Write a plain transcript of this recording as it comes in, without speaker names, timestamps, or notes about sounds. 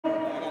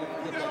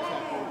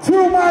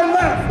To my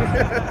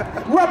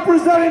left,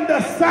 representing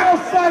the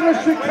south side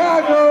of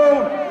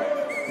Chicago,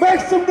 make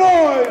some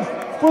noise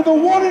for the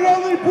one and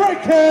only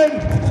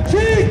Brickheadz,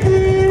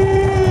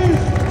 Chikis!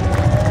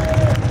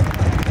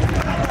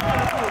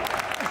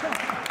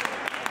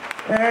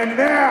 And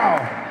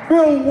now,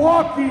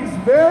 Milwaukee's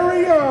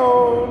very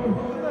own,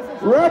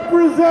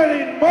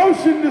 representing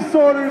Motion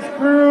Disorderz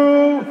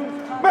crew,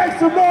 make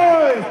some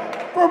noise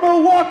for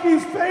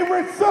Milwaukee's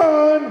favorite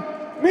son,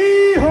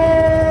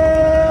 Mijo!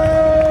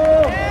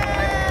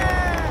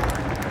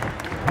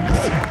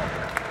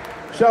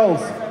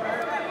 Shells.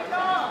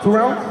 2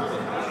 rounds?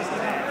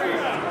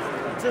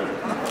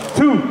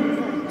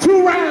 Two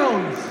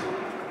rounds!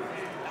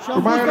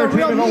 For my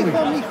entertainment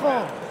only.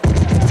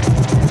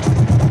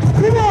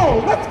 Come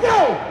on, let's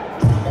go!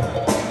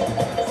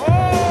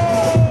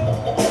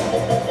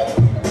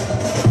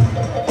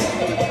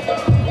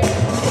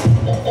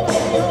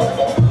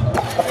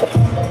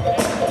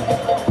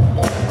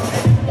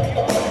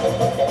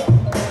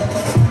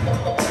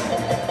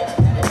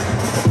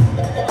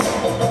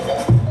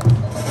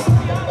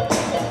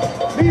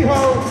 Mijo.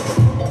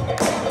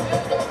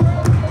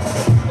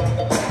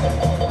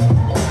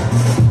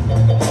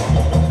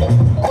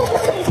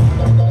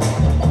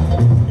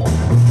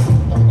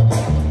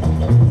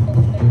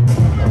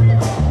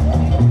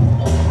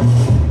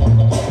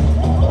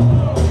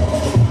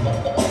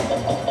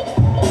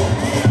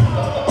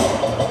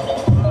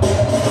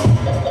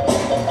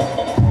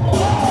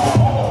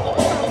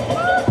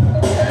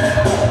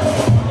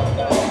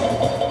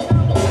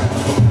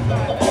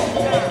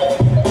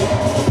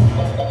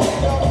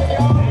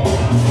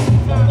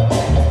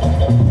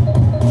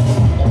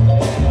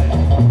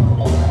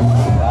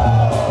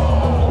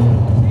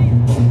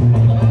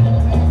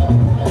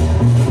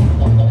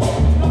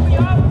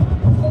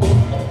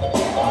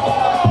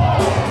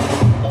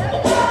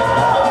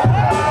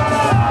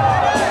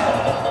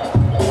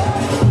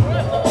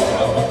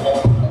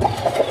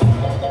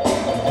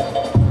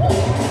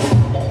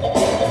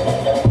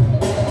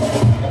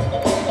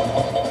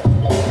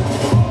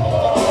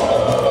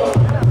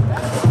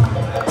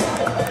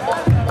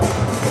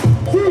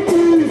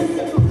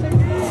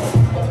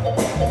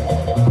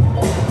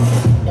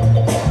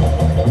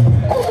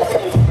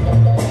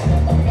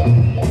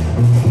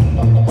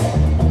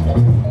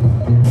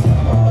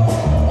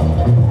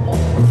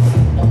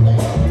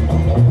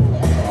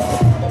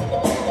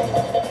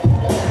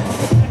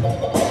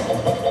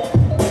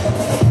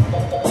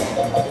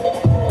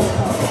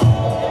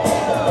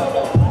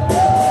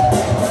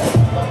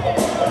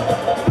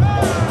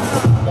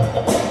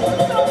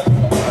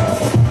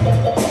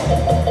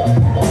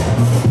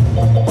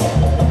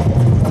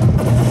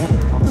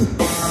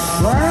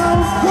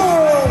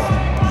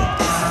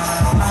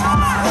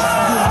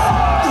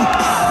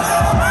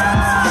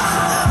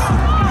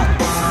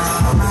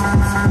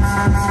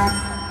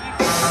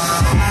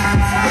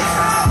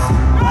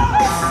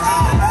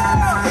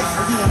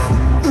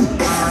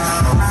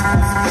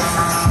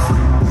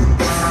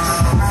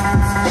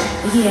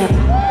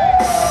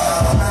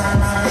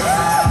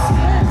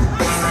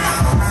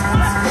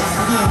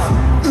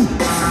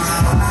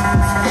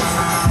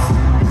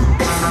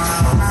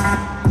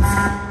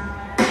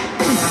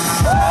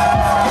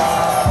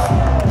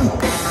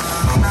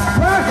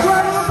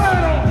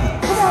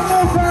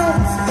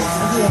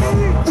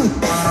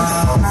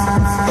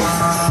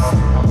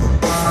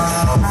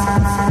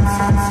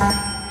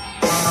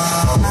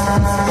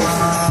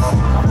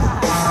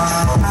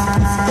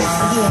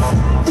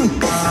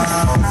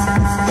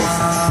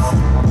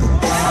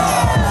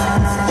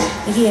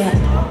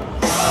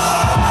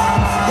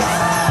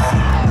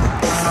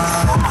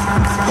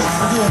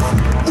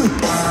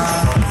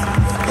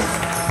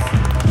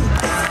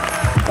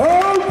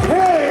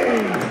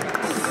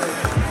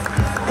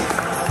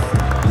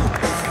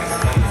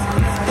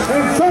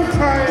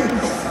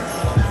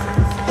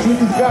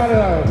 He's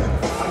gotta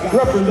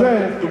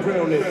represent the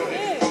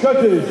realness.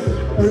 Judges,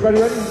 everybody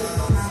ready?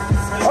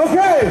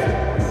 Okay!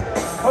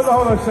 Hold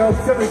on, Shells.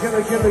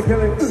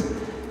 Kill it.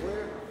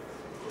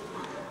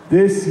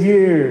 This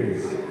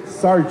year's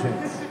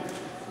Sergeant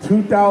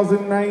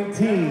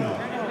 2019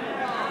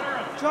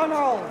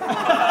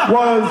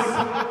 was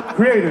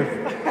creative.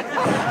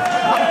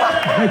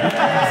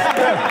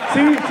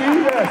 See?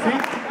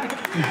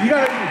 You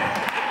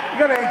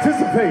gotta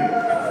anticipate.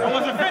 I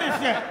wasn't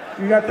finished yet.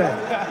 You got that.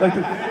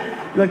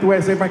 You like the way I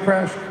say my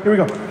crash? Here we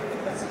go.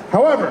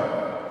 However,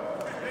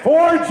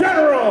 for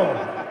General,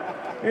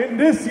 in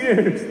this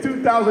year's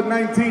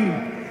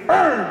 2019,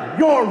 earn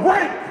your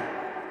rank.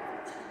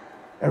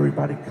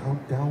 Everybody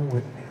count down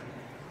with me.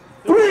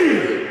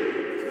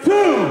 3, 2,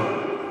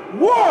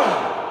 1.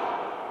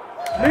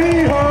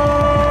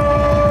 Mijo!